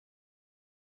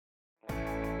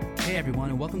Hey everyone,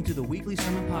 and welcome to the weekly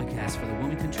sermon podcast for the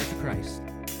Wilmington Church of Christ.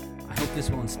 I hope this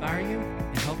will inspire you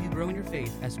and help you grow in your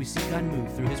faith as we see God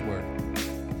move through His Word.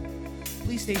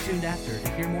 Please stay tuned after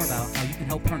to hear more about how you can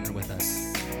help partner with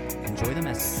us. Enjoy the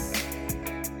message.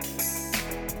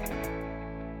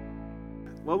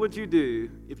 What would you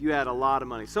do if you had a lot of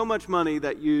money? So much money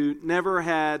that you never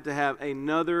had to have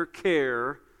another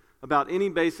care about any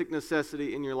basic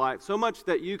necessity in your life. So much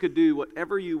that you could do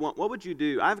whatever you want. What would you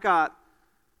do?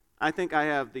 I think I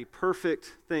have the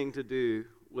perfect thing to do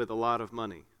with a lot of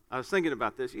money. I was thinking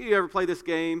about this. You ever play this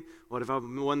game? What if I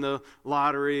won the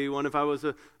lottery? What if I was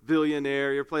a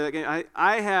billionaire? You ever play that game?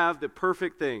 I have the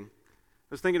perfect thing. I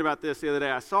was thinking about this the other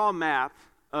day. I saw a map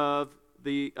of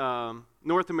the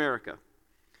North America.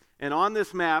 And on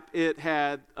this map, it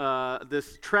had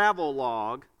this travel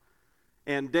log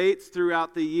and dates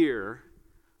throughout the year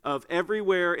of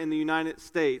everywhere in the United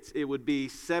States. It would be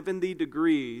 70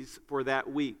 degrees for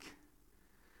that week.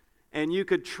 And you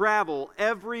could travel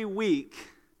every week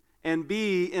and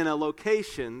be in a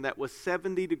location that was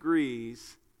 70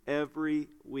 degrees every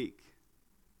week.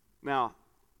 Now,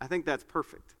 I think that's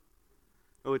perfect.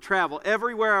 I would travel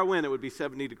everywhere I went, it would be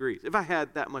 70 degrees if I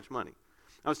had that much money.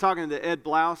 I was talking to Ed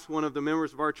Blouse, one of the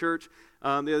members of our church, the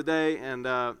other day, and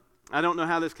I don't know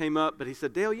how this came up, but he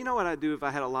said, "Dale, you know what I'd do if I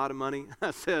had a lot of money?"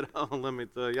 I said, "Oh, let me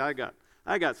tell you,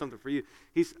 I got something for you."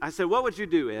 I said, "What would you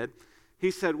do, Ed?"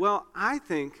 He said, "Well, I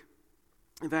think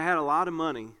if I had a lot of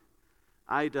money,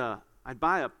 I'd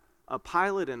buy a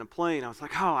pilot and a plane." I was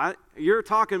like, "Oh, you're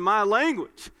talking my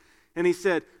language." And he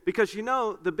said, "Because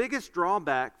the biggest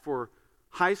drawback for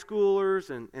high schoolers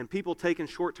and people taking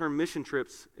short-term mission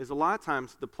trips is a lot of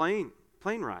times the plane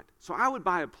ride. So I would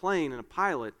buy a plane and a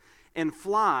pilot and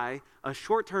fly a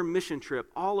short-term mission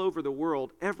trip all over the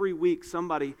world. Every week,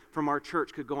 somebody from our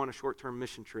church could go on a short-term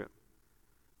mission trip."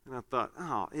 And I thought,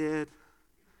 "Oh, Ed,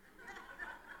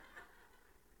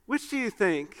 which do you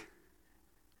think,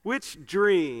 which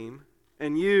dream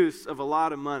and use of a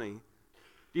lot of money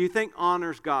do you think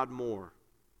honors God more?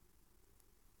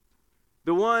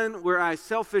 The one where I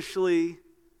selfishly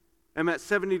am at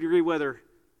 70-degree weather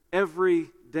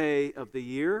every day of the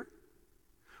year?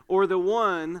 Or the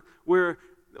one where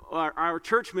our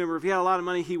church member, if he had a lot of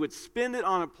money, he would spend it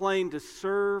on a plane to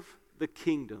serve the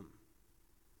kingdom?"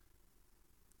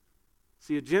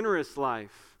 See, a generous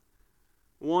life,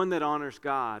 one that honors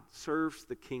God, serves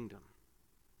the kingdom.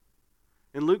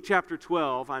 In Luke chapter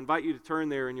 12, I invite you to turn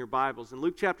there in your Bibles. In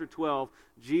Luke chapter 12,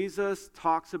 Jesus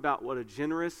talks about what a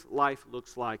generous life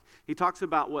looks like. He talks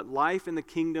about what life in the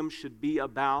kingdom should be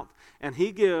about. And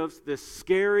he gives this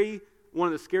one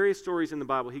of the scariest stories in the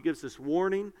Bible. He gives this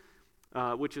warning,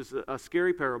 which is a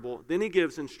scary parable. Then he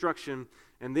gives instruction.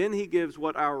 And then he gives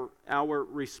what our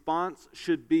response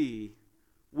should be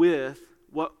with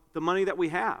the money that we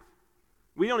have.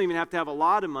 We don't even have to have a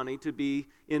lot of money to be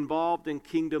involved in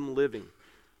kingdom living.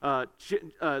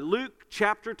 Luke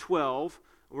chapter 12,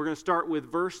 we're going to start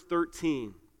with verse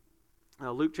 13.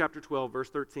 Luke chapter 12, verse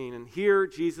 13. And here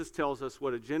Jesus tells us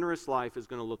what a generous life is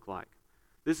going to look like.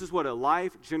 This is what a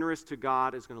life generous to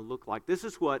God is going to look like. This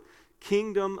is what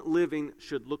kingdom living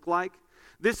should look like.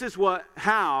 This is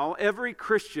how every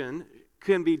Christian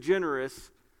can be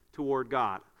generous toward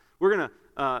God. We're going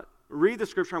to read the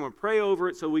scripture. I'm going to pray over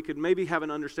it so we could maybe have an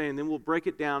understanding. Then we'll break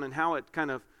it down and how it kind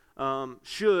of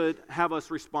should have us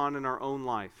respond in our own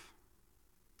life.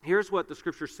 Here's what the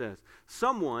scripture says.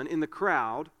 Someone in the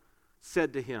crowd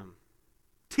said to him,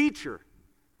 "Teacher,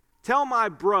 tell my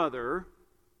brother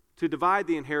to divide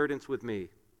the inheritance with me."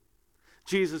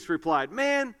 Jesus replied,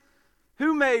 "Man,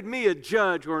 who made me a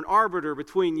judge or an arbiter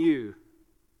between you?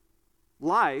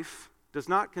 Life does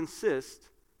not consist..."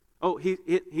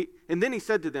 And then he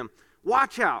said to them,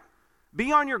 "Watch out.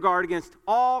 Be on your guard against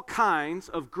all kinds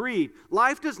of greed.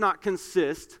 Life does not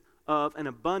consist of an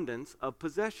abundance of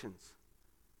possessions."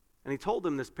 And he told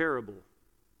them this parable.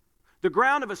 The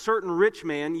ground of a certain rich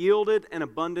man yielded an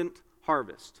abundant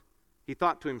harvest. He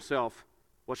thought to himself,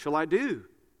 "What shall I do?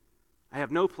 I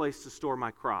have no place to store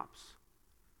my crops."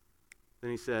 Then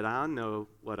he said, "I know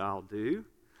what I'll do.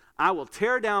 I will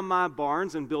tear down my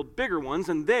barns and build bigger ones,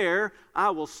 and there I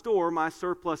will store my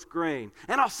surplus grain.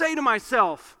 And I'll say to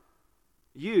myself,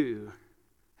 you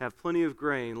have plenty of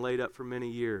grain laid up for many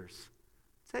years.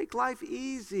 Take life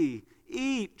easy.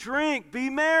 Eat, drink, be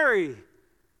merry."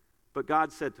 But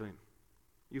God said to him,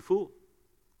 "You fool.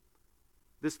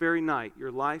 This very night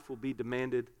your life will be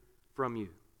demanded from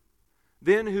you.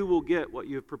 Then who will get what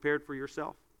you have prepared for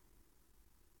yourself?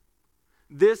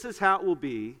 This is how it will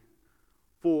be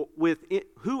with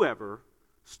whoever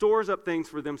stores up things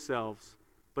for themselves,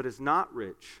 but is not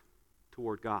rich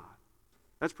toward God."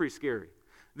 That's pretty scary.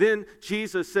 Then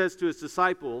Jesus says to his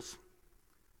disciples,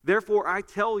 "Therefore I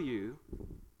tell you,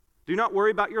 do not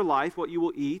worry about your life, what you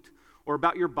will eat, or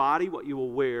about your body, what you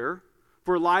will wear.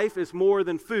 For life is more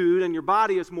than food, and your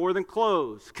body is more than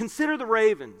clothes. Consider the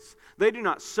ravens. They do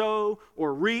not sow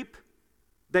or reap.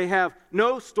 They have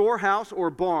no storehouse or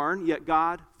barn, yet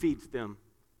God feeds them.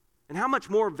 And how much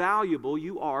more valuable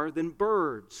you are than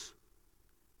birds."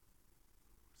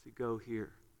 Let's see, go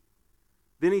here.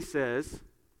 Then he says,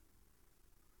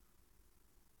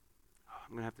 I'm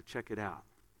going to have to check it out.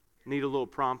 Need a little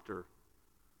prompter.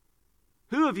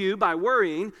 "Who of you, by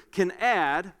worrying, can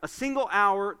add a single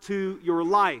hour to your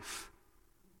life?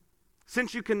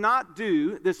 Since you cannot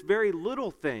do this very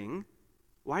little thing,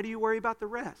 why do you worry about the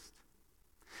rest?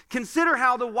 Consider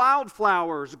how the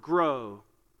wildflowers grow.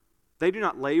 They do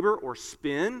not labor or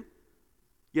spin.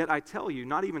 Yet I tell you,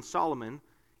 not even Solomon,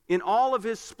 in all of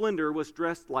his splendor, was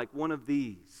dressed like one of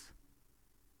these.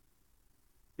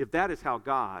 If that is how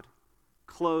God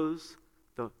clothes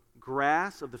the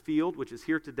grass of the field, which is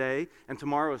here today and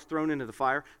tomorrow is thrown into the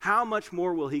fire, how much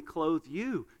more will he clothe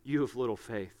you, you of little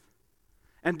faith?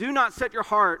 And do not set your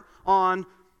heart on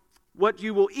what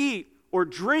you will eat or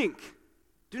drink.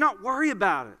 Do not worry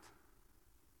about it.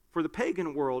 For the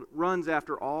pagan world runs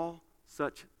after all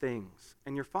such things,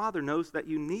 and your Father knows that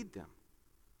you need them.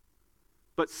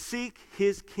 But seek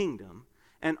his kingdom,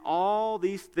 and all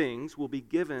these things will be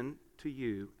given to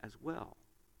you as well."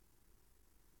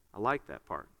 I like that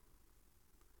part.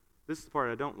 This is the part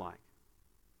I don't like.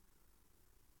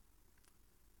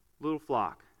 "Little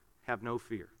flock, have no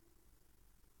fear.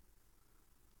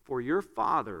 For your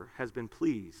Father has been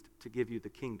pleased to give you the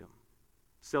kingdom.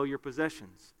 Sell your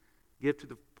possessions, give to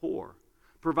the poor,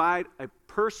 provide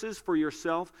purses for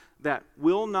yourself that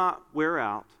will not wear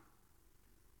out,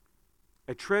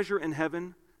 a treasure in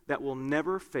heaven that will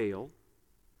never fail,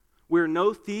 where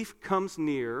no thief comes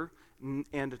near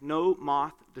and no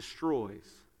moth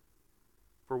destroys.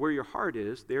 For where your heart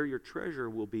is, there your treasure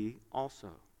will be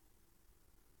also."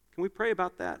 Can we pray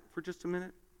about that for just a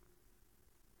minute?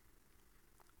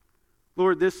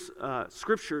 Lord, this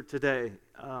scripture today,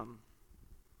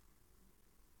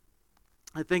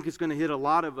 I think is going to hit a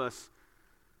lot of us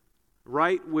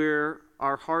right where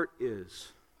our heart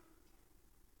is.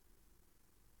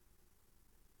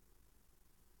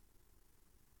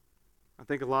 I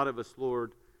think a lot of us,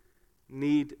 Lord,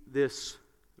 need this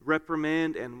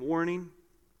reprimand and warning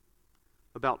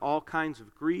about all kinds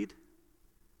of greed,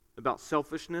 about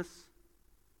selfishness,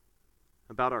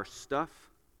 about our stuff,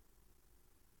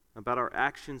 about our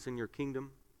actions in your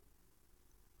kingdom.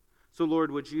 So,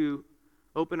 Lord, would you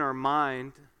open our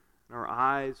mind, and our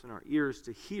eyes, and our ears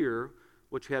to hear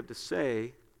what you have to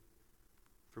say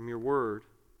from your word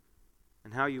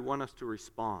and how you want us to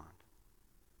respond.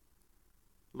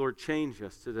 Lord, change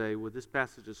us today with this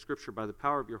passage of Scripture by the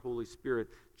power of your Holy Spirit.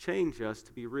 Change us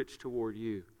to be rich toward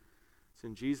you. It's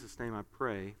in Jesus' name I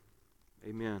pray.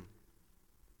 Amen.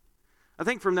 I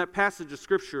think from that passage of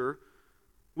Scripture,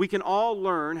 we can all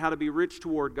learn how to be rich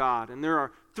toward God. And there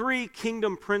are 3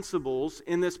 kingdom principles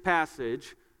in this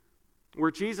passage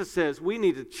where Jesus says we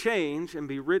need to change and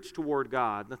be rich toward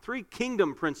God. The 3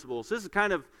 kingdom principles. This is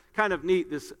kind of neat,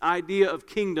 this idea of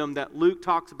kingdom that Luke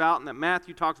talks about and that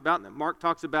Matthew talks about and that Mark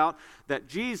talks about, that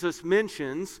Jesus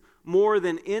mentions more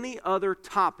than any other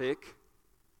topic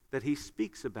that he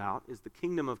speaks about is the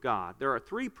kingdom of God. There are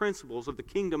 3 principles of the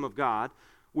kingdom of God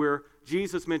where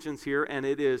Jesus mentions here, and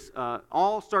it is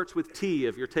all starts with T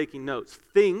if you're taking notes.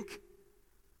 Think,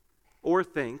 I'm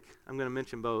going to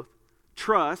mention both.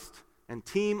 Trust, and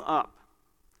team up.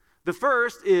 The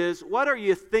first is, what are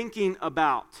you thinking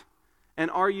about?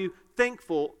 And are you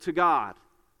thankful to God?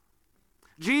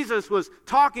 Jesus was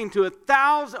talking to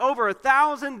over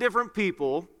 1,000 different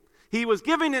people. He was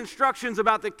giving instructions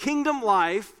about the kingdom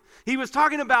life. He was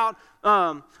talking about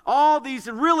all these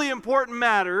really important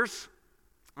matters.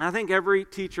 I think every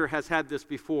teacher has had this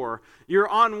before. You're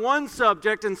on one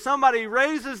subject and somebody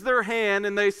raises their hand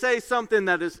and they say something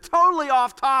that is totally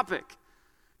off topic.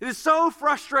 It is so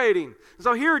frustrating.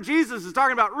 So here Jesus is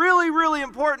talking about really, really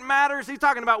important matters. He's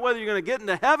talking about whether you're going to get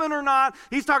into heaven or not.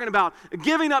 He's talking about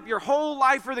giving up your whole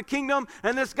life for the kingdom.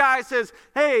 And this guy says,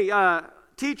 "Hey,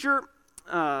 teacher,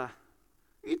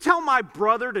 you tell my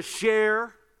brother to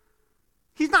share."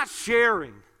 He's not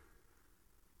sharing.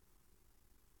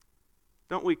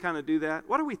 Don't we kind of do that?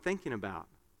 What are we thinking about?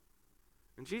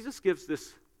 And Jesus gives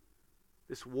this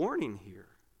warning here.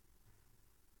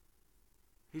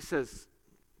 He says,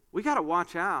 we got to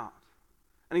watch out.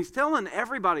 And he's telling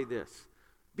everybody this.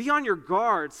 Be on your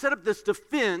guard. Set up this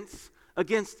defense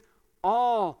against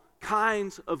all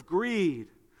kinds of greed.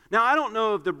 Now, I don't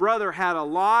know if the brother had a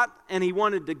lot and he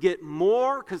wanted to get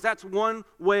more, because that's one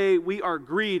way we are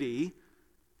greedy.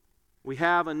 We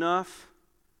have enough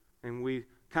and we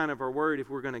kind of are worried if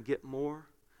we're going to get more.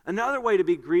 Another way to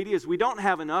be greedy is we don't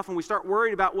have enough and we start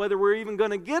worried about whether we're even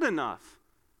going to get enough.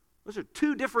 Those are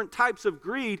two different types of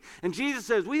greed, and Jesus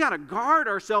says we got to guard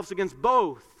ourselves against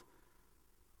both.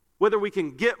 Whether we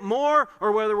can get more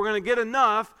or whether we're going to get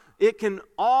enough, it can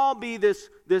all be this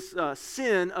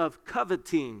sin of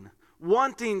coveting,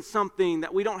 wanting something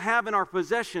that we don't have in our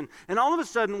possession. And all of a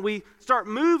sudden we start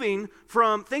moving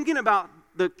from thinking about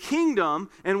the kingdom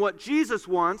and what Jesus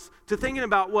wants to thinking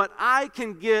about what I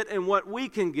can get and what we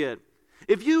can get.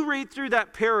 If you read through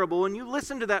that parable and you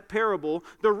listen to that parable,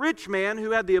 the rich man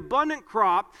who had the abundant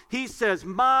crop, he says,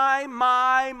 my,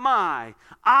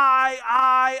 I.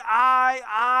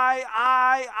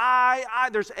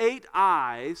 There's 8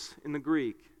 I's in the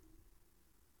Greek.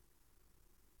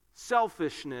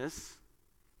 Selfishness,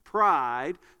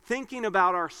 pride, thinking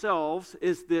about ourselves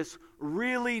is this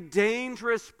really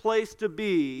dangerous place to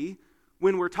be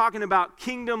when we're talking about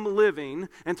kingdom living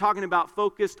and talking about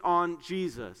focused on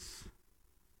Jesus.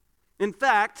 In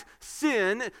fact,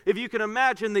 sin, if you can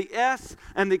imagine the S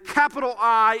and the capital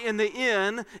I in the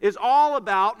N, is all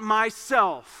about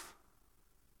myself.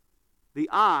 The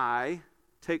I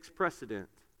takes precedent.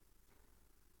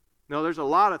 Now, there's a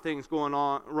lot of things going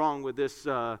on wrong with this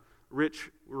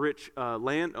rich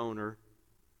landowner.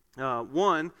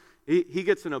 One, he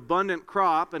gets an abundant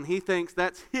crop and he thinks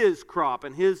that's his crop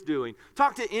and his doing.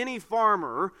 Talk to any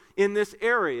farmer in this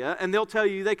area and they'll tell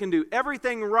you they can do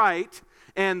everything right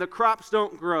and the crops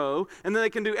don't grow, and then they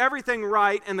can do everything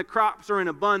right and the crops are in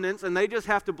abundance and they just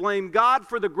have to blame God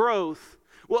for the growth.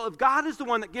 Well, if God is the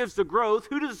one that gives the growth,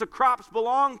 who does the crops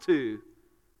belong to?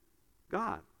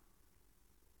 God.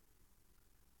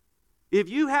 If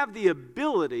you have the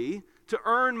ability to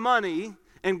earn money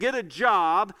and get a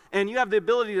job, and you have the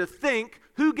ability to think,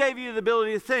 who gave you the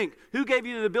ability to think? Who gave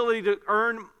you the ability to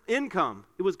earn income?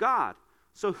 It was God.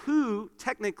 So who,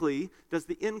 technically, does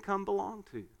the income belong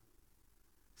to?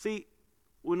 See,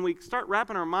 when we start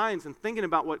wrapping our minds and thinking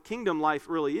about what kingdom life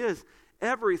really is,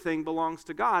 everything belongs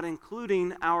to God,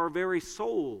 including our very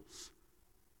souls.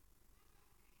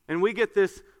 And we get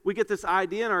this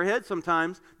idea in our head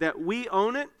sometimes that we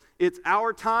own it. It's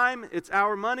our time, it's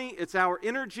our money, it's our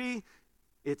energy.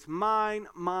 It's mine.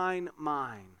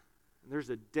 There's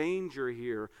a danger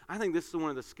here. I think this is one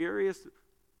of the scariest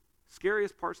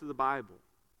parts of the Bible,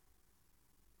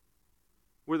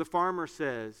 where the farmer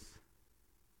says,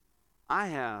 I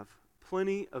have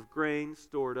plenty of grain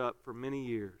stored up for many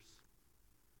years.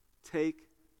 Take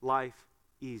life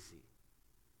easy.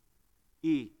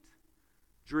 Eat,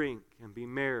 drink, and be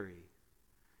merry.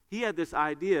 He had this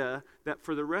idea that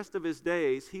for the rest of his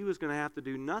days, he was going to have to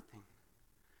do nothing.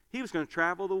 He was going to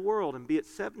travel the world and be at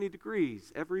 70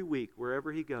 degrees every week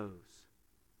wherever he goes.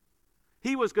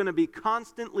 He was going to be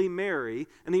constantly merry,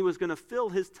 and he was going to fill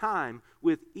his time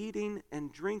with eating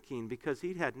and drinking because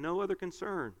he had no other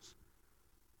concerns.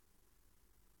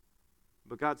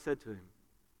 But God said to him,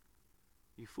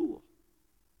 you fool.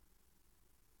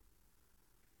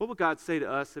 What would God say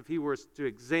to us if he were to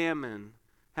examine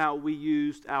how we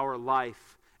used our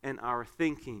life and our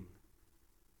thinking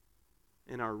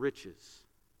and our riches?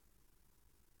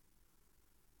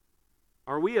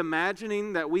 Are we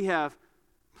imagining that we have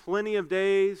plenty of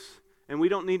days and we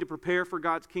don't need to prepare for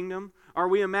God's kingdom? Are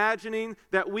we imagining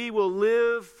that we will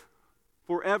live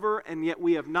forever and yet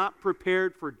we have not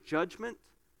prepared for judgment?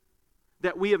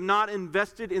 That we have not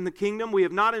invested in the kingdom? We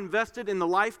have not invested in the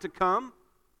life to come?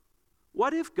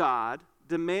 What if God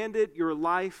demanded your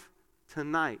life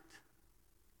tonight?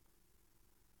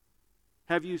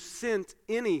 Have you sent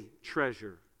any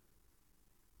treasure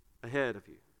ahead of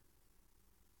you?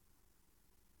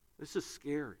 This is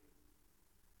scary.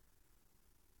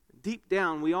 Deep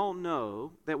down, we all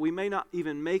know that we may not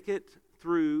even make it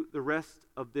through the rest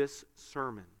of this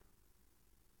sermon.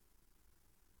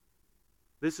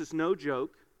 This is no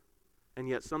joke, and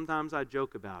yet sometimes I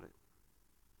joke about it.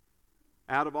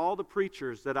 Out of all the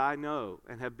preachers that I know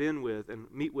and have been with and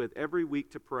meet with every week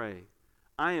to pray,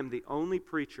 I am the only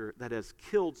preacher that has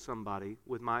killed somebody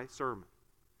with my sermon.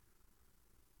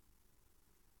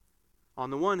 On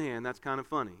the one hand, that's kind of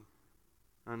funny.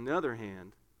 On the other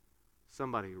hand,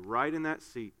 somebody right in that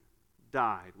seat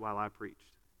died while I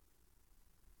preached.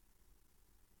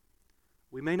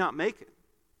 We may not make it.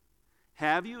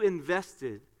 Have you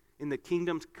invested in the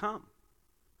kingdom to come?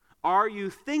 Are you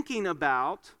thinking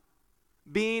about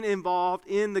being involved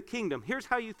in the kingdom? Here's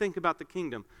how you think about the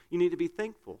kingdom. You need to be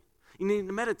thankful. You need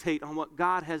to meditate on what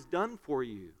God has done for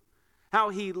you. how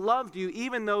he loved you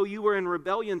even though you were in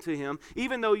rebellion to him,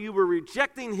 even though you were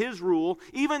rejecting his rule,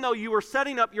 even though you were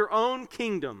setting up your own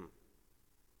kingdom.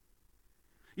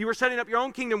 You were setting up your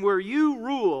own kingdom where you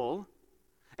rule,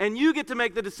 and you get to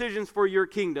make the decisions for your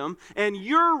kingdom, and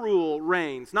your rule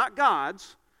reigns, not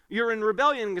God's. You're in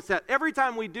rebellion against that. Every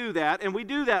time we do that, and we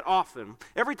do that often,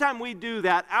 every time we do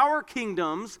that, our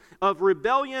kingdoms of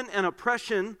rebellion and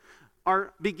oppression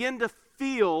begin to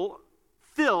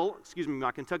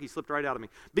my Kentucky slipped right out of me,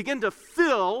 begin to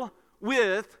fill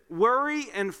with worry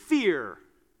and fear.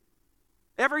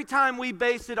 Every time we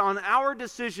base it on our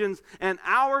decisions and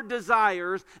our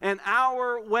desires and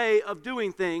our way of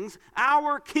doing things,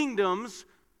 our kingdoms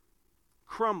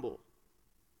crumble.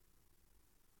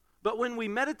 But when we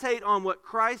meditate on what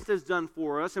Christ has done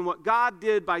for us and what God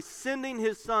did by sending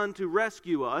his Son to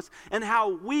rescue us, and how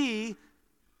we,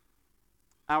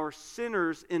 our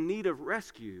sinners in need of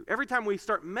rescue, every time we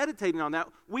start meditating on that,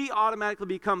 we automatically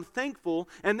become thankful,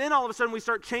 and then all of a sudden we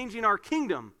start changing our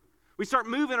kingdom. We start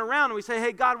moving around and we say,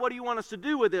 hey, God, what do you want us to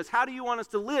do with this? How do you want us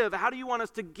to live? How do you want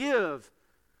us to give?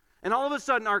 And all of a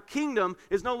sudden, our kingdom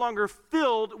is no longer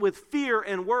filled with fear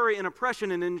and worry and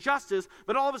oppression and injustice,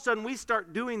 but all of a sudden, we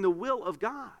start doing the will of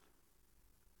God.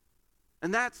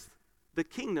 And that's the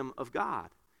kingdom of God.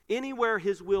 Anywhere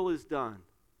his will is done,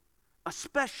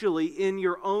 especially in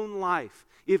your own life.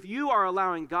 If you are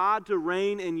allowing God to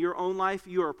reign in your own life,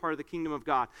 you are a part of the kingdom of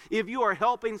God. If you are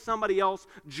helping somebody else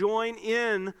join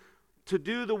in to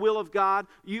do the will of God,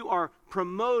 you are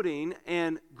promoting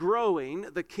and growing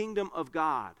the kingdom of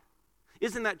God.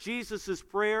 Isn't that Jesus'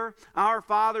 prayer? Our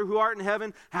Father who art in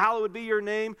heaven, hallowed be your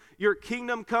name. Your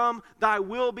kingdom come, thy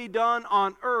will be done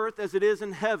on earth as it is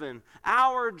in heaven.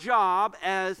 Our job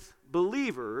as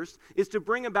believers is to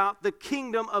bring about the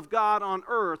kingdom of God on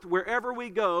earth. Wherever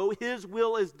we go, his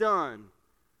will is done.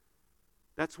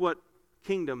 That's what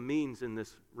kingdom means in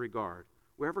this regard.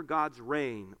 Wherever God's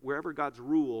reign, wherever God's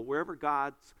rule, wherever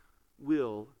God's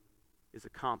will is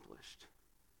accomplished.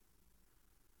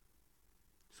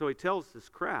 So he tells this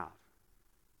crowd,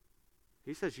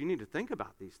 he says, you need to think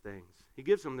about these things. He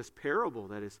gives them this parable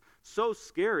that is so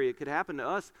scary it could happen to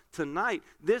us tonight.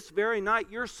 This very night,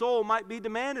 your soul might be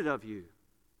demanded of you.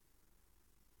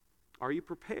 Are you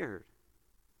prepared?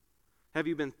 Have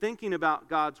you been thinking about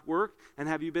God's work, and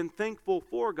have you been thankful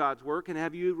for God's work, and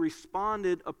have you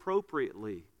responded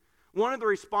appropriately? One of the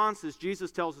responses Jesus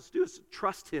tells us to do is to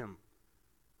trust him.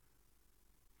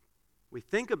 We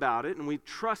think about it and we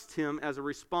trust him as a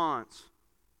response.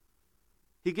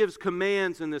 He gives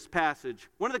commands in this passage.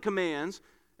 One of the commands,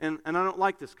 and I don't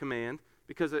like this command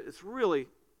because it's really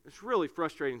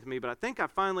frustrating to me, but I think I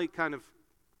finally kind of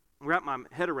wrapped my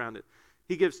head around it.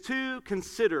 He gives two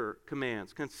consider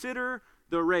commands. Consider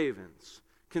the ravens.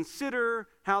 Consider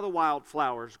how the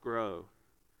wildflowers grow.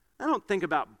 I don't think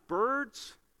about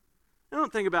birds. I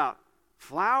don't think about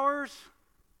flowers.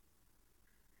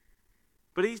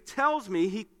 But he tells me,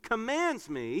 he commands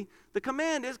me, the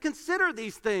command is consider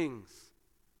these things.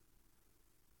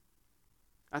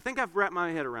 I think I've wrapped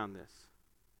my head around this.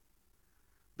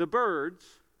 The birds,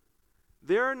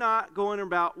 they're not going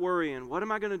about worrying, what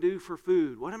am I going to do for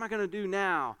food? What am I going to do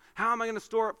now? How am I going to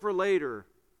store up for later?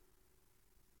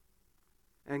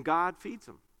 And God feeds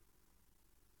them.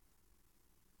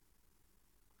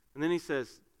 And then he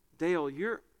says, Dale,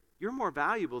 you're more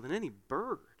valuable than any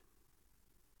bird.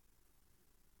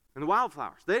 And the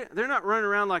wildflowers, they're not running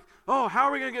around like, oh, how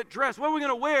are we going to get dressed? What are we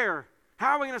going to wear?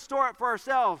 How are we going to store up for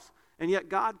ourselves? And yet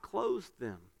God clothed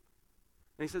them.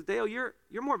 And he says, Dale, you're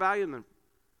more valuable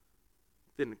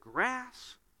than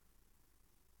grass.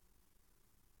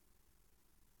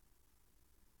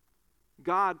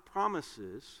 God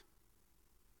promises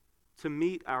to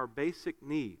meet our basic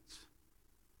needs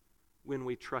when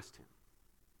we trust him.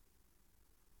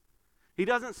 He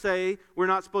doesn't say we're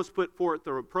not supposed to put forth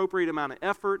the appropriate amount of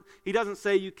effort. He doesn't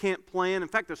say you can't plan. In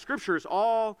fact, the scriptures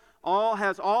all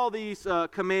has all these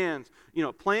commands. You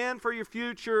know, plan for your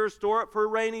future, store up for a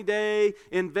rainy day,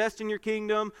 invest in your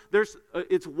kingdom.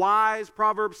 It's wise,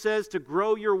 Proverbs says, to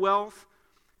grow your wealth.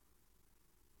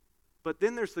 But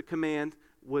then there's the command,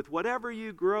 with whatever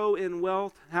you grow in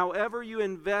wealth, however you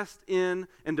invest in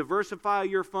and diversify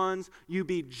your funds, you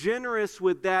be generous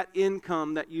with that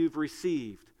income that you've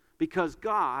received. Because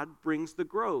God brings the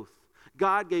growth.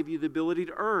 God gave you the ability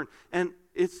to earn. And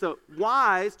it's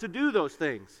wise to do those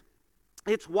things.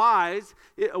 It's wise.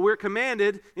 We're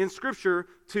commanded in Scripture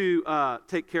to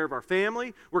take care of our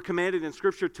family. We're commanded in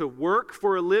Scripture to work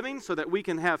for a living so that we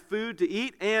can have food to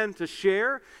eat and to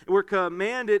share. We're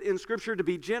commanded in Scripture to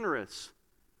be generous.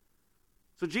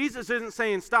 So Jesus isn't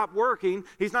saying stop working.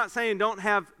 He's not saying don't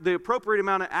have the appropriate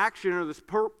amount of action or the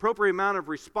appropriate amount of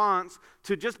response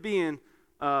to just being,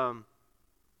 a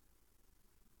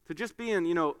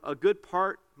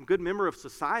good member of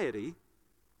society.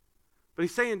 But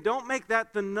he's saying don't make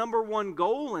that the number one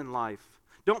goal in life.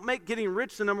 Don't make getting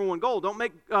rich the number one goal. Don't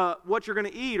make what you're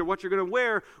going to eat or what you're going to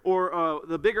wear or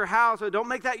the bigger house. Don't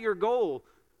make that your goal.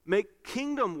 Make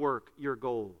kingdom work your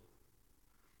goal.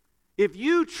 If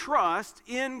you trust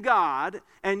in God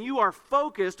and you are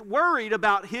focused, worried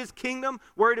about His kingdom,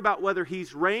 worried about whether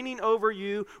He's reigning over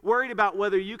you, worried about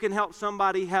whether you can help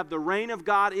somebody have the reign of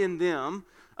God in them,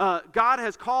 God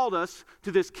has called us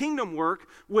to this kingdom work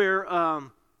where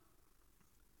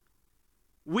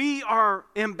we are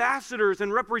ambassadors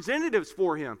and representatives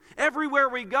for Him. Everywhere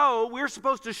we go, we're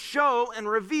supposed to show and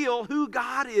reveal who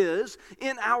God is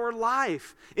in our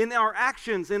life, in our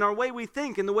actions, in our way we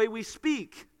think, in the way we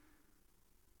speak.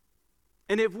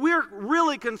 And if we're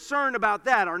really concerned about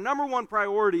that, our number one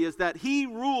priority is that He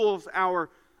rules our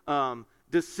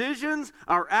decisions,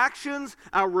 our actions,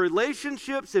 our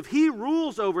relationships. If He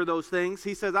rules over those things,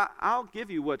 He says, I'll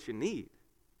give you what you need.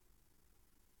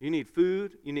 You need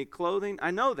food, you need clothing.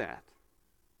 I know that.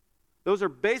 Those are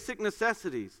basic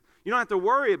necessities. You don't have to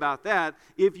worry about that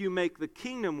if you make the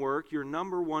kingdom work your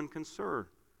number one concern.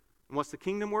 And what's the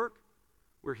kingdom work?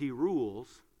 Where He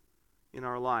rules in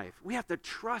our life. We have to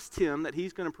trust Him that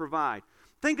He's going to provide.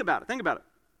 Think about it.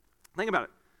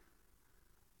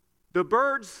 The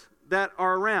birds that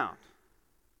are around,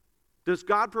 does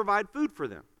God provide food for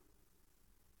them?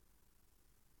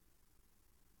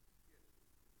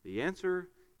 The answer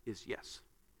is yes.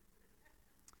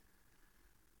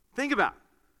 Think about it.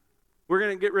 We're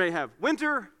going to get ready to have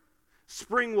winter.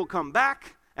 Spring will come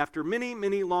back after many,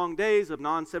 many long days of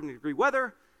non-70-degree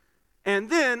weather. And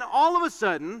then all of a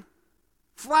sudden,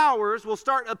 flowers will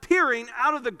start appearing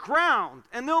out of the ground,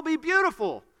 and they'll be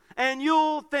beautiful. And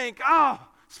you'll think, oh,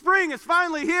 spring is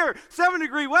finally here.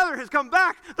 70-degree weather has come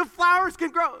back. The flowers can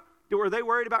grow. Were they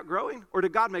worried about growing, or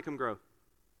did God make them grow?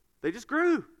 They just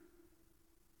grew.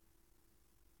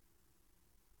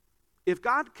 If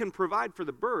God can provide for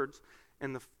the birds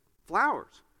and the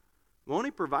flowers, won't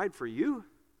He provide for you?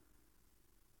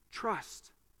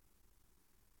 Trust.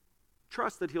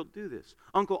 Trust that He'll do this.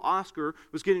 Uncle Oscar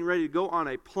was getting ready to go on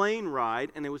a plane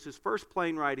ride, and it was his first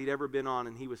plane ride he'd ever been on,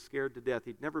 and he was scared to death.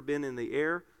 He'd never been in the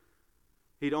air.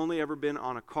 He'd only ever been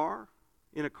in a car.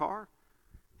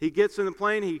 He gets in the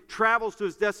plane. He travels to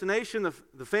his destination.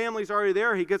 The family's already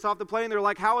there. He gets off the plane. They're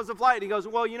like, how was the flight? And he goes,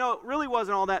 well, it really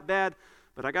wasn't all that bad.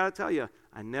 But I got to tell you,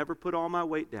 I never put all my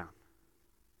weight down.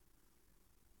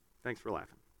 Thanks for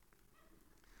laughing.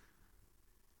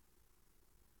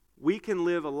 We can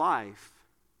live a life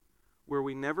where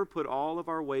we never put all of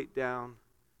our weight down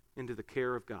into the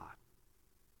care of God.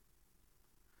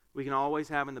 We can always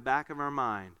have in the back of our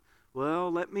mind, well,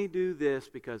 let me do this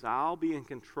because I'll be in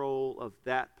control of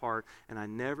that part, and I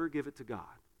never give it to God.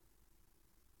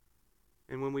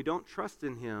 And when we don't trust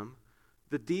in Him,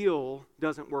 the deal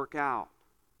doesn't work out.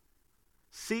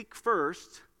 Seek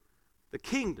first the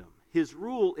kingdom, His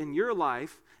rule in your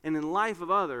life and in the life of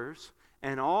others,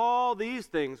 and all these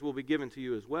things will be given to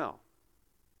you as well.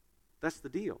 That's the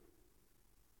deal.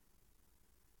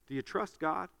 Do you trust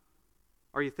God?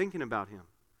 Are you thinking about Him?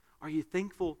 Are you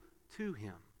thankful to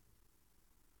Him?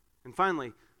 And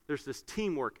finally, there's this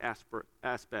teamwork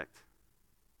aspect.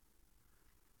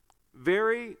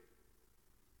 Let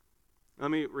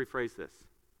me rephrase this.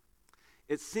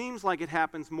 It seems like it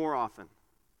happens more often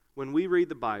when we read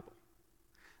the Bible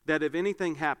that if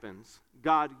anything happens,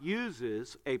 God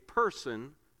uses a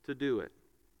person to do it.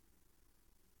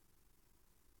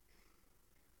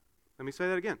 Let me say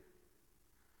that again.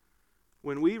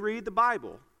 When we read the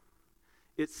Bible,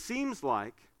 it seems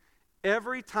like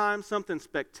every time something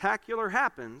spectacular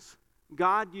happens,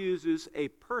 God uses a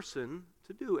person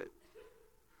to do it.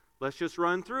 Let's just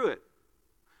run through it.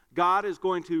 God is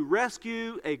going to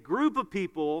rescue a group of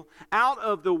people out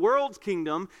of the world's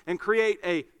kingdom and create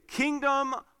a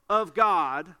kingdom of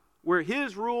God where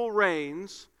His rule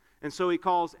reigns. And so He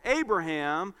calls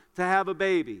Abraham to have a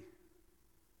baby.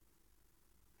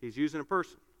 He's using a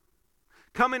person.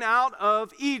 Coming out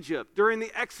of Egypt during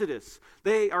the Exodus,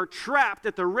 they are trapped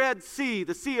at the Red Sea,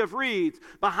 the Sea of Reeds.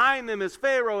 Behind them is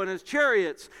Pharaoh and his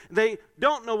chariots. They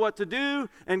don't know what to do,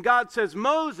 and God says,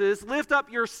 Moses, lift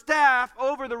up your staff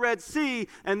over the Red Sea,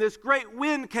 and this great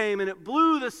wind came, and it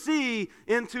blew the sea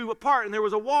into apart, and there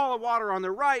was a wall of water on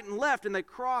the right and left, and they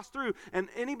crossed through, and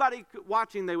anybody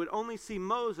watching, they would only see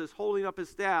Moses holding up his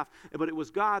staff, but it was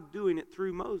God doing it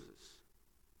through Moses.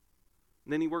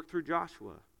 And then He worked through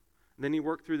Joshua. And then he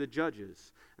worked through the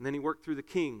judges. And then he worked through the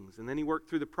kings. And then he worked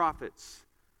through the prophets.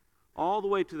 All the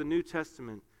way to the New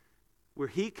Testament, where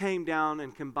he came down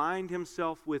and combined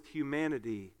himself with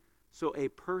humanity so a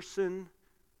person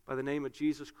by the name of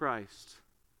Jesus Christ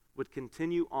would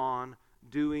continue on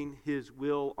doing his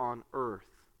will on earth.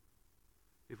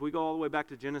 If we go all the way back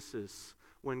to Genesis,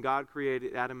 when God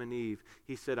created Adam and Eve,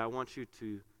 he said, I want you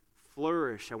to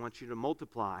flourish, I want you to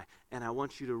multiply, and I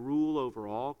want you to rule over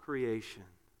all creation.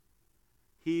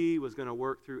 He was going to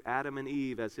work through Adam and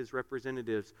Eve as his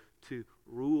representatives to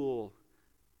rule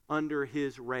under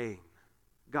his reign,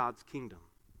 God's kingdom.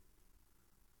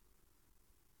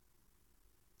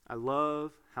 I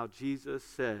love how Jesus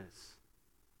says,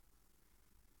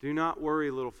 do not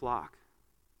worry, little flock.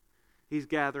 He's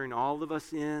gathering all of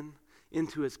us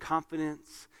into his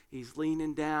confidence. He's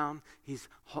leaning down. He's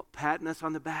patting us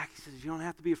on the back. He says, you don't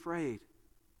have to be afraid.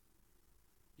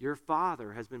 Your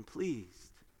Father has been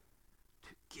pleased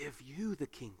to give you the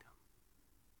kingdom.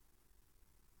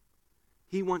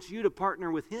 He wants you to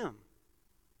partner with him,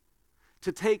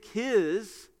 to take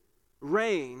his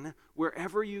reign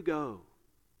wherever you go,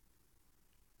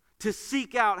 to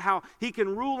seek out how he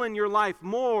can rule in your life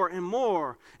more and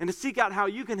more, and to seek out how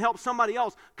you can help somebody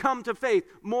else come to faith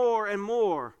more and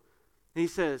more. And he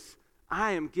says,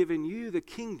 I am giving you the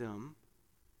kingdom.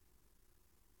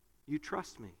 You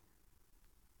trust me.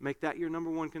 Make that your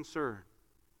number one concern.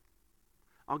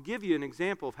 I'll give you an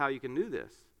example of how you can do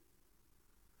this.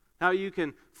 How you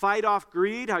can fight off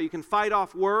greed, how you can fight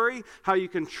off worry, how you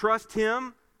can trust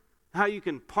him, how you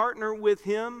can partner with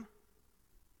him.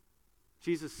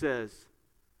 Jesus says,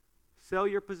 sell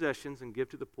your possessions and give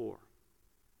to the poor.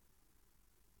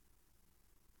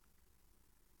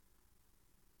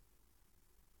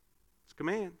 It's a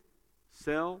command.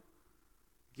 Sell,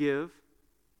 give,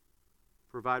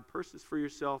 provide purses for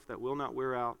yourself that will not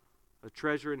wear out, a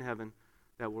treasure in heaven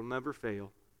that will never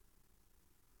fail,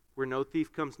 where no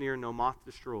thief comes near, no moth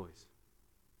destroys.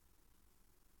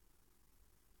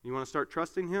 You want to start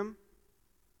trusting him?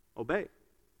 Obey.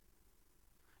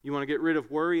 You want to get rid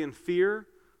of worry and fear?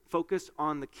 Focus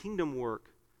on the kingdom work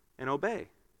and obey.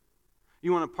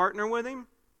 You want to partner with him?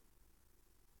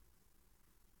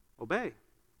 Obey.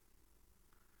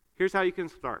 Here's how you can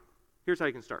start.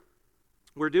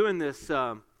 We're doing this,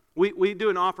 we do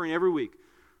an offering every week.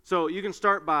 So you can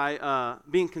start by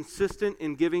being consistent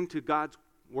in giving to God's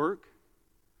work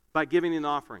by giving an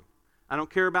offering. I don't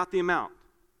care about the amount.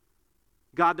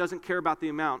 God doesn't care about the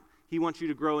amount. He wants you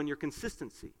to grow in your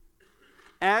consistency.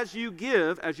 As you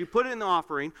give, as you put it in the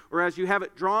offering, or as you have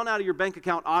it drawn out of your bank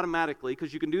account automatically,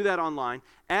 because you can do that online,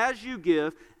 as you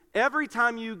give, every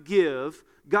time you give,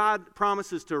 God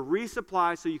promises to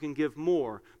resupply so you can give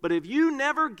more. But if you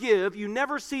never give, you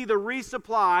never see the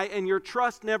resupply, and your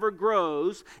trust never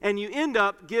grows, and you end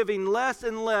up giving less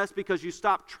and less because you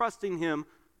stop trusting him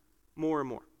more and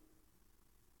more.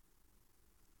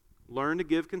 Learn to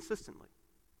give consistently.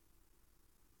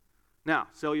 Now,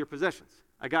 sell your possessions.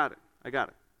 I got it.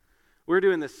 We're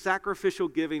doing this sacrificial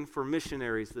giving for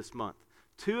missionaries this month.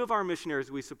 2 of our missionaries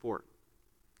we support,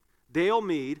 Dale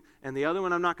Mead, and the other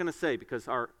one I'm not going to say because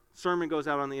our sermon goes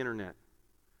out on the internet.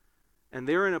 And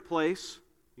they're in a place,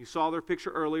 you saw their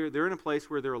picture earlier, they're in a place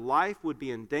where their life would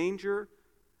be in danger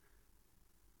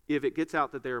if it gets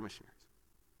out that they're missionaries.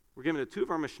 We're giving it to 2 of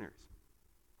our missionaries.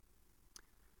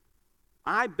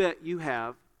 I bet you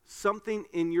have something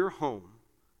in your home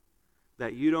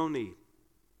that you don't need.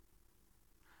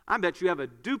 I bet you have a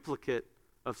duplicate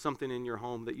of something in your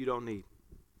home that you don't need.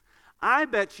 I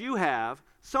bet you have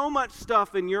so much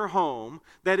stuff in your home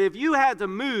that if you had to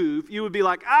move, you would be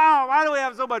like, oh, why do we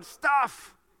have so much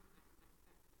stuff?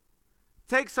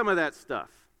 Take some of that stuff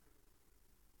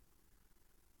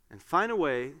and find a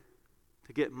way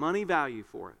to get money value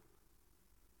for it.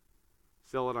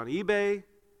 Sell it on eBay,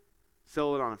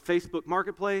 sell it on a Facebook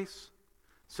marketplace,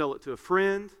 sell it to a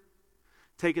friend,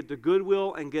 take it to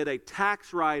Goodwill and get a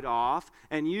tax write-off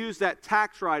and use that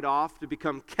tax write-off to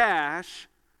become cash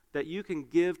that you can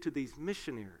give to these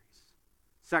missionaries.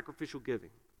 Sacrificial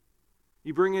giving.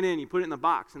 You bring it in, you put it in the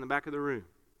box in the back of the room.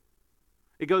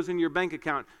 It goes into your bank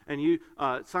account and you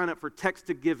sign up for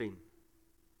text-to-giving.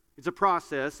 It's a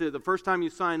process. The first time you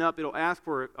sign up, it'll ask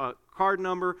for a card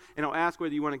number, and it'll ask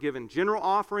whether you want to give in general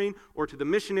offering or to the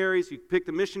missionaries. You pick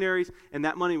the missionaries, and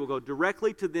that money will go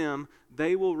directly to them.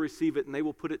 They will receive it, and they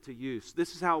will put it to use.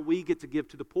 This is how we get to give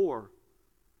to the poor.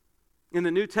 In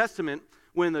the New Testament,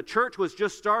 when the church was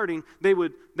just starting, they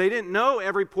didn't know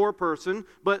every poor person,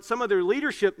 but some of their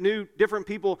leadership knew different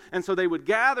people, and so they would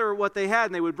gather what they had,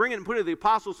 and they would bring it and put it at the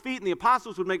apostles' feet, and the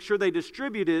apostles would make sure they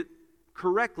distributed it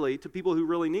correctly to people who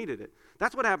really needed it.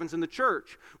 That's what happens in the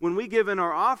church. When we give in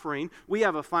our offering, we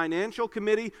have a financial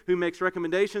committee who makes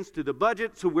recommendations to the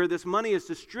budget to where this money is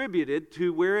distributed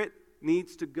to where it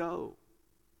needs to go.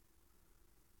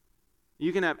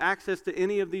 You can have access to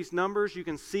any of these numbers. You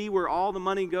can see where all the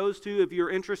money goes to if you're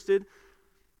interested.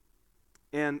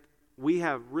 And we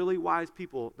have really wise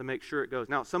people to make sure it goes.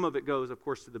 Now, some of it goes, of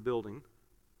course, to the building.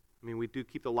 I mean, we do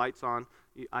keep the lights on.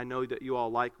 I know that you all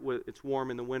like it's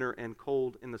warm in the winter and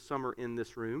cold in the summer in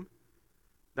this room.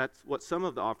 That's what some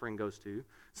of the offering goes to.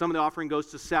 Some of the offering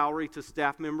goes to salary to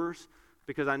staff members,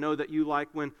 because I know that you like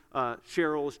when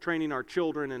Cheryl is training our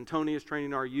children and Tony is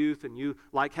training our youth, and you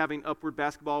like having Upward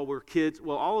basketball where kids,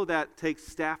 well, all of that takes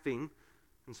staffing.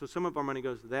 And so some of our money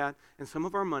goes to that, and some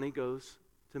of our money goes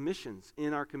to missions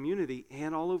in our community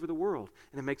and all over the world,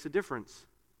 and it makes a difference.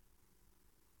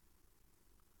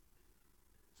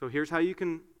 So here's how you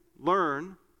can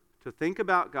learn to think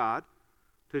about God,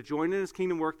 to join in His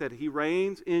kingdom work, that He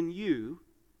reigns in you,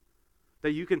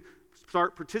 that you can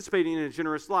start participating in a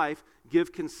generous life,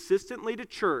 give consistently to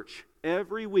church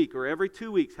every week or every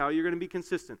 2 weeks, how you're going to be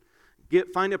consistent.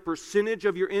 Find a percentage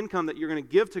of your income that you're going to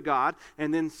give to God,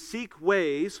 and then seek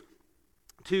ways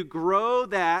to grow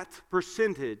that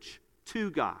percentage to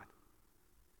God.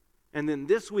 And then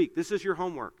this week, this is your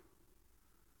homework.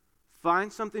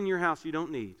 Find something in your house you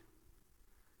don't need.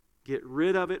 Get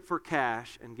rid of it for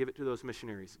cash and give it to those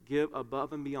missionaries. Give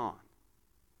above and beyond.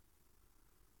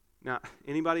 Now,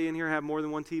 anybody in here have more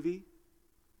than one TV?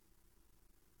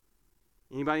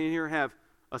 Anybody in here have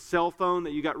a cell phone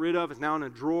that you got rid of? It's now in a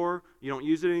drawer. You don't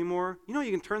use it anymore. You know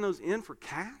you can turn those in for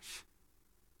cash?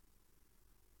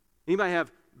 Anybody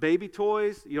have baby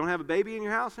toys? You don't have a baby in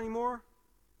your house anymore?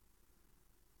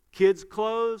 Kids'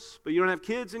 clothes, but you don't have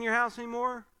kids in your house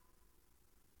anymore?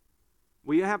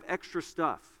 Well, you have extra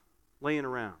stuff laying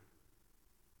around.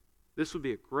 This would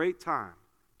be a great time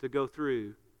to go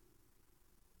through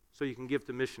so you can give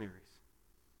to missionaries.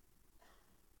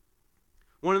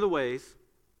 One of the ways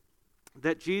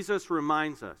that Jesus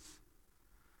reminds us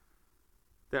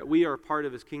that we are part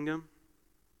of His kingdom,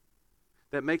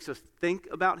 that makes us think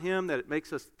about Him, that it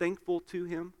makes us thankful to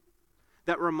Him,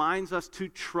 that reminds us to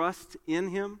trust in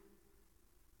Him,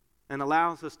 and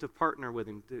allows us to partner with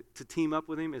Him, to team up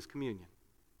with Him, is communion.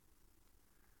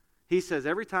 He says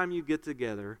every time you get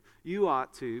together, you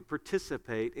ought to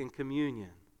participate in communion.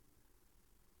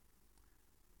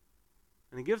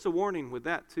 And He gives a warning with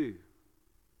that too.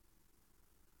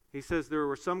 He says there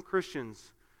were some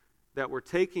Christians that were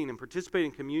taking and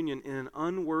participating in communion in an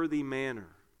unworthy manner,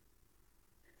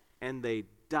 and they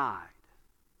died.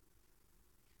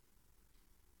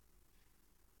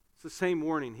 It's the same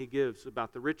warning He gives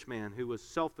about the rich man who was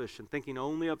selfish and thinking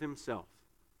only of himself.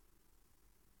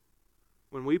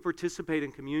 When we participate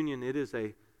in communion, it is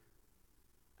an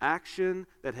action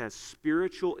that has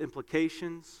spiritual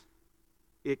implications.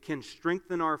 It can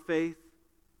strengthen our faith,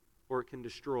 or it can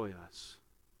destroy us.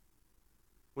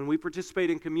 When we participate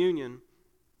in communion,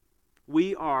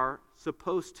 we are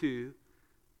supposed to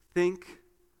think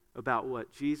about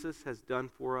what Jesus has done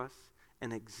for us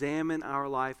and examine our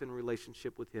life in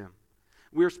relationship with Him.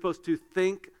 We're supposed to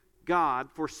thank God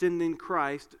for sending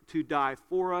Christ to die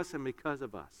for us and because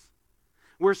of us.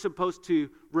 We're supposed to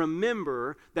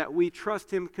remember that we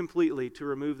trust Him completely to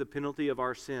remove the penalty of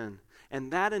our sin.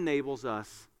 And that enables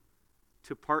us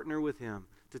to partner with Him,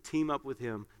 to team up with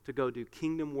Him, to go do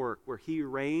kingdom work where He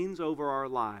reigns over our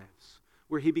lives,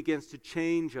 where He begins to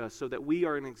change us so that we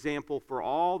are an example for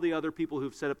all the other people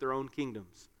who've set up their own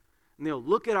kingdoms. And they'll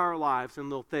look at our lives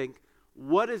and they'll think,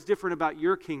 what is different about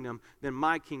your kingdom than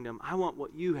my kingdom? I want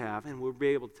what you have, and we'll be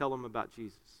able to tell them about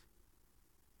Jesus.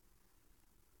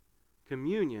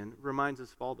 Communion reminds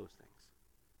us of all those things.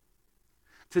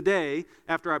 Today,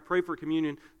 after I pray for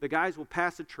communion, the guys will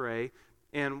pass a tray,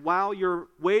 and while you're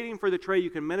waiting for the tray, you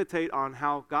can meditate on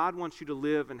how God wants you to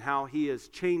live and how He is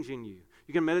changing you.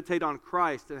 You can meditate on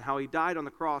Christ and how He died on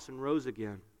the cross and rose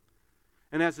again.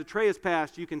 And as the tray is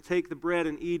passed, you can take the bread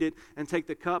and eat it, and take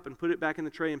the cup and put it back in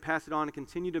the tray and pass it on and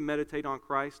continue to meditate on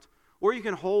Christ. Or you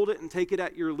can hold it and take it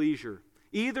at your leisure.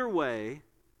 Either way,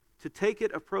 to take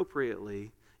it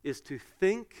appropriately is to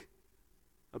think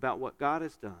about what God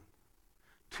has done,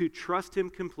 to trust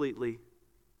Him completely,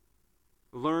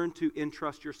 learn to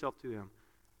entrust yourself to Him,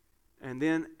 and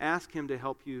then ask Him to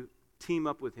help you team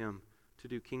up with Him to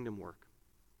do kingdom work.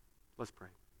 Let's pray.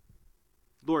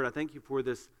 Lord, I thank You for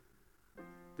this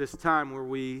time where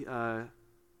we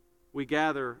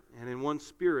gather, and in one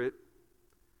spirit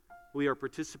we are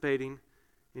participating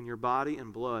in Your body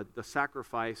and blood, the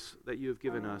sacrifice that You have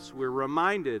given us. We're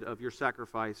reminded of Your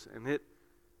sacrifice, and it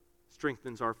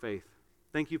strengthens our faith.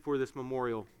 Thank you for this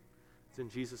memorial. It's in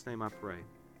Jesus' name I pray.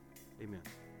 Amen.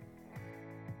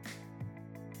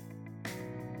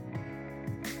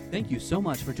 Thank you so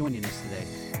much for joining us today.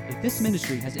 If this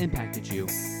ministry has impacted you,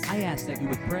 I ask that you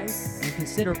would pray and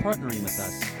consider partnering with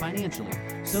us financially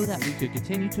so that we could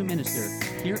continue to minister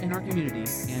here in our community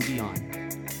and beyond.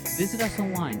 Visit us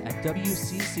online at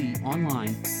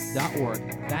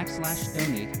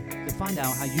wcconline.org/donate to find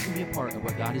out how you can be a part of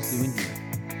what God is doing here.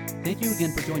 Thank you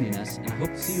again for joining us, and I hope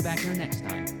to see you back here next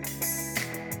time.